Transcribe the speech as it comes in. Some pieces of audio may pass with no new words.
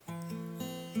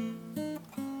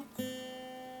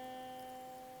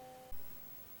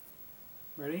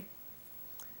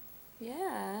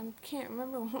can't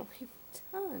remember what we've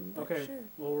done, but Okay, sure.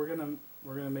 well we're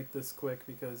gonna make this quick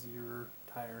because you're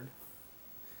tired,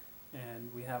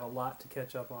 and we have a lot to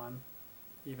catch up on.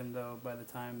 Even though by the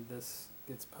time this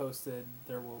gets posted,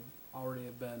 there will already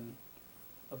have been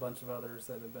a bunch of others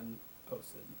that have been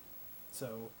posted.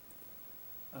 So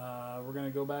we're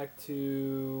gonna go back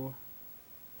to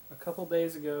a couple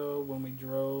days ago when we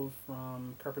drove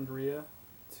from Carpinteria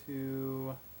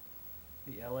to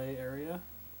the LA area.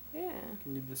 Yeah.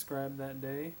 Can you describe that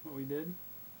day, what we did?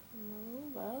 Oh,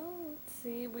 well, let's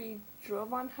see. We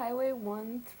drove on Highway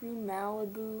 1 through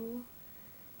Malibu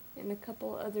and a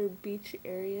couple other beach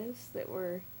areas that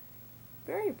were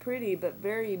very pretty but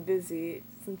very busy.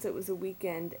 Since it was a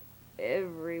weekend,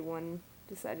 everyone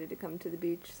decided to come to the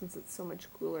beach since it's so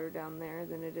much cooler down there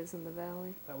than it is in the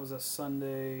valley. That was a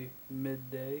Sunday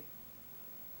midday,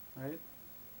 right?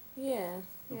 Yeah,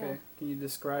 yeah. Okay. Can you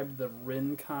describe the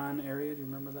Rincon area? Do you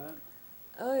remember that?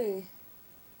 Oy.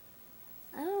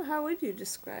 I don't know, how would you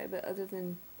describe it other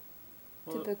than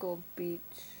Well, typical beach?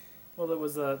 well, there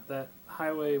was that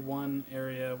Highway 1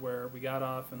 area where we got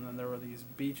off, and then there were these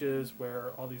beaches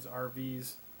where all these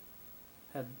RVs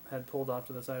had pulled off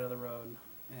to the side of the road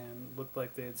and looked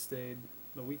like they had stayed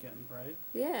the weekend, right?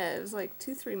 Yeah, it was like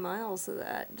 2-3 miles of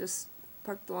that, just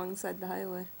parked alongside the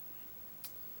highway.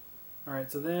 All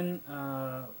right, so then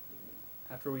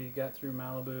after we got through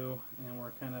Malibu and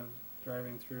we're kind of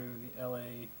driving through the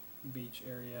LA beach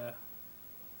area,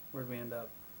 where'd we end up?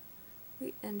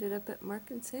 We ended up at Mark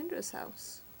and Sandra's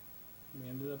house. We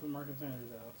ended up at Mark and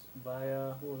Sandra's house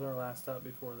via, what was our last stop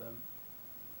before them?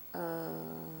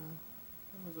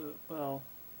 That was well,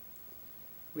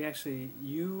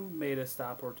 you made a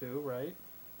stop or two, right?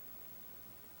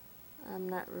 I'm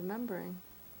not remembering.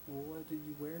 Well, what did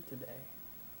you wear today?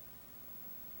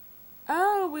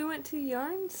 Oh, we went to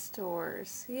yarn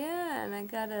stores. Yeah, and I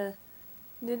got a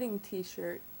knitting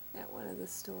t-shirt at one of the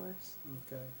stores.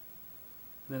 Okay.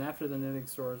 And then after the knitting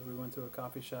stores, we went to a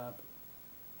coffee shop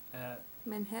at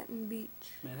Manhattan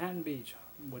Beach. Manhattan Beach,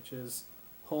 which is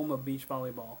home of beach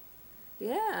volleyball.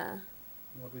 Yeah.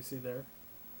 What did we see there?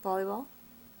 Volleyball?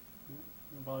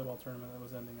 The volleyball tournament that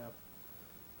was ending up.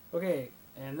 Okay,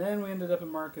 and then we ended up at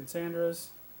Mark and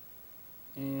Sandra's,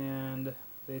 and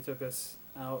they took us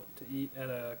out to eat at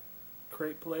a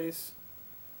crepe place.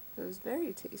 It was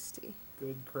very tasty.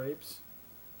 Good crepes.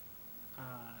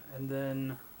 And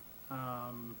then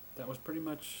that was pretty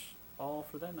much all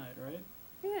for that night, right?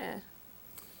 Yeah.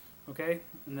 Okay,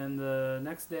 and then the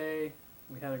next day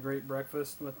we had a great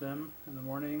breakfast with them in the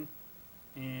morning,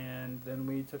 and then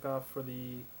we took off for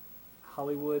the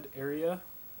Hollywood area.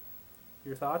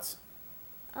 Your thoughts?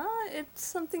 It's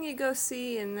something you go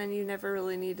see and then you never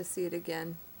really need to see it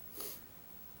again.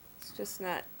 It's just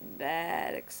not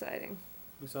that exciting.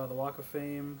 We saw the Walk of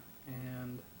Fame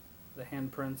and the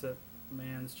handprints at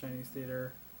Mann's Chinese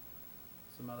Theater,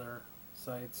 some other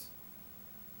sites.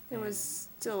 There was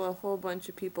still a whole bunch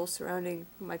of people surrounding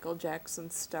Michael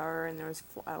Jackson's star, and there was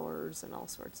flowers and all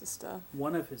sorts of stuff.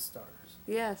 One of his stars.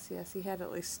 Yes, he had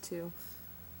at least 2.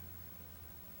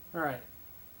 All right.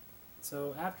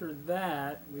 So after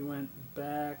that, we went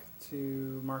back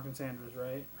to Mark and Sandra's,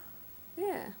 right?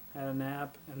 Yeah. Had a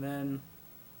nap, and then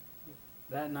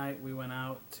that night we went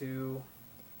out to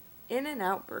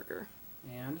In-N-Out Burger.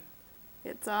 and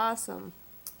It's awesome.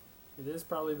 it is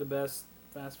probably the best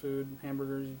fast food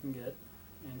hamburgers you can get,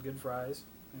 and good fries,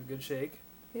 and a good shake.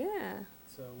 Yeah.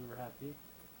 So we were happy.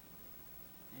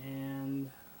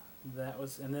 And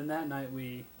then that night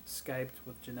we Skyped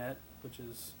with Jeanette, which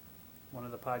is one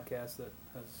of the podcasts that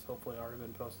has hopefully already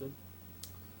been posted.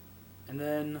 And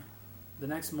then the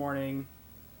next morning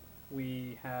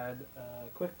we had a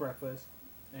quick breakfast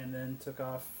and then took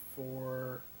off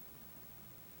for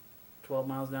 12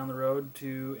 miles down the road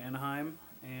to Anaheim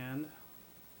and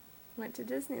Went to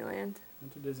Disneyland.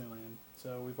 went to Disneyland.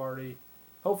 So we've already,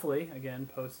 hopefully, again,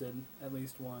 posted at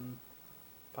least one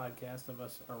podcast of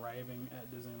us arriving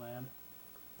at Disneyland.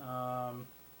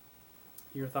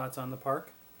 Your thoughts on the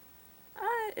park?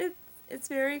 It's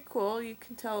very cool. You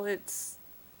can tell it's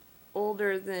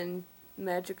older than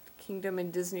Magic Kingdom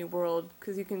and Disney World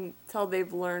because you can tell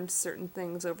they've learned certain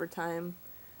things over time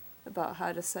about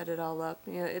how to set it all up.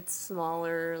 You know, it's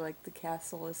smaller, like the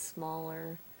castle is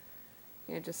smaller.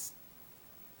 You know, just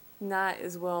not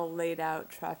as well laid out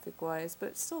traffic-wise, but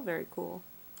it's still very cool.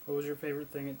 What was your favorite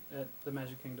thing at the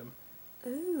Magic Kingdom?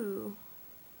 Ooh.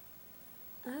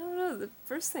 I don't know. The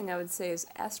first thing I would say is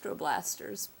Astro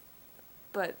Blasters.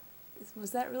 But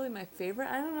was that really my favorite?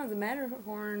 I don't know. The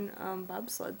Matterhorn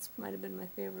bobsleds might have been my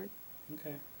favorite.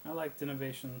 Okay. I liked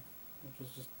Innovation, which was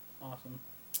just awesome.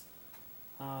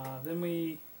 Then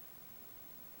we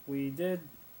we did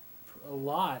a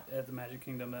lot at the Magic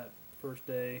Kingdom that first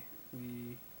day.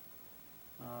 We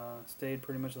stayed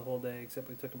pretty much the whole day, except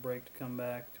we took a break to come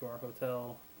back to our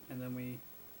hotel, and then we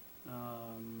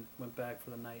went back for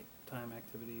the nighttime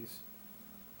activities.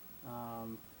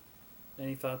 Um,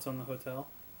 any thoughts on the hotel?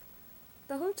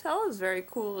 The hotel is very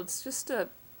cool. It's just a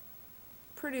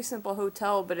pretty simple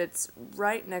hotel, but it's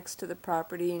right next to the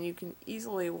property, and you can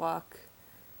easily walk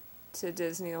to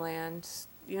Disneyland.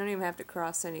 You don't even have to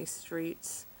cross any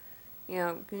streets. You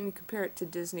know, when you compare it to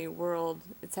Disney World,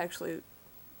 it's actually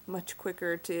much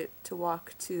quicker to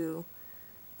walk to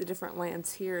the different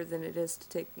lands here than it is to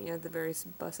take, you know, the various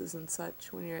buses and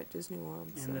such when you're at Disney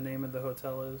World. And the name of the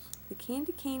hotel is? The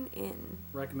Candy Cane Inn.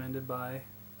 Recommended by?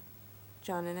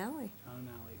 John and Allie. John and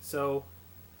Allie. So,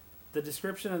 the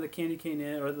description of the Candy Cane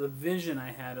Inn, or the vision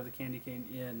I had of the Candy Cane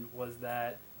Inn, was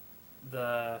that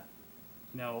the,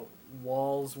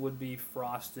 walls would be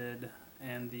frosted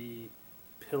and the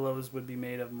pillows would be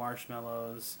made of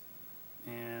marshmallows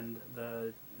and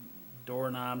the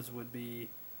doorknobs would be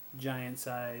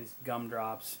giant-sized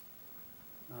gumdrops.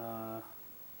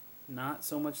 Not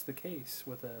so much the case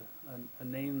with a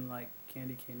name like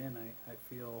Candy Cane Inn. I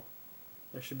feel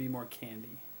there should be more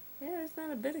candy. Yeah, there's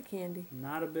not a bit of candy.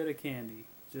 Not a bit of candy.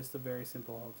 Just a very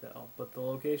simple hotel. But the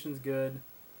location's good.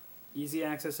 Easy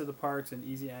access to the parks and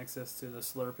easy access to the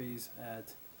Slurpees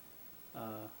at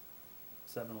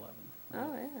 7-Eleven. Right?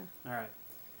 Oh, yeah. All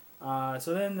right.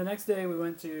 So then the next day we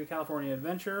went to California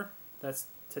Adventure. That's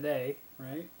today,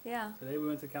 right? Yeah. Today we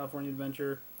went to California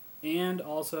Adventure and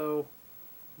also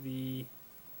the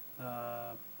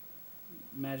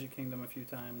Magic Kingdom a few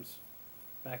times,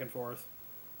 back and forth.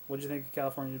 What did you think of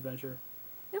California Adventure?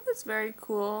 It was very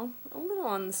cool. A little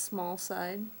on the small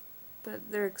side,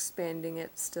 but they're expanding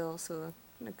it still, so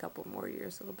in a couple more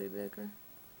years it'll be bigger.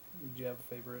 Did you have a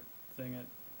favorite thing at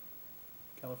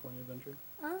California Adventure?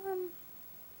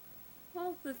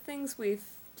 Well, the things we've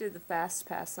did the fast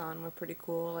pass on were pretty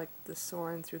cool, like the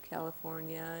soaring through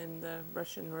California and the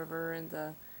Russian River and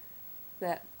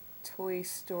that Toy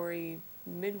Story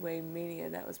Midway Mania.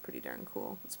 That was pretty darn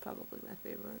cool. It's probably my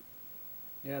favorite.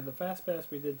 Yeah, the fast pass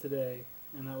we did today,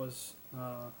 and that was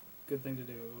a good thing to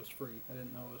do. It was free. I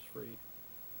didn't know it was free,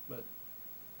 but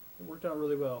it worked out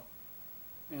really well.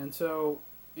 And so,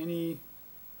 any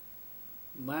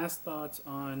last thoughts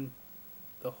on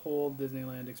the whole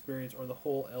Disneyland experience or the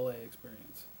whole LA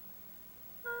experience?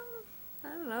 I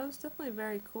don't know. It's definitely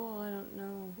very cool. I don't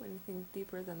know anything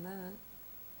deeper than that.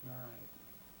 All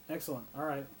right. Excellent. All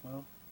right. Well,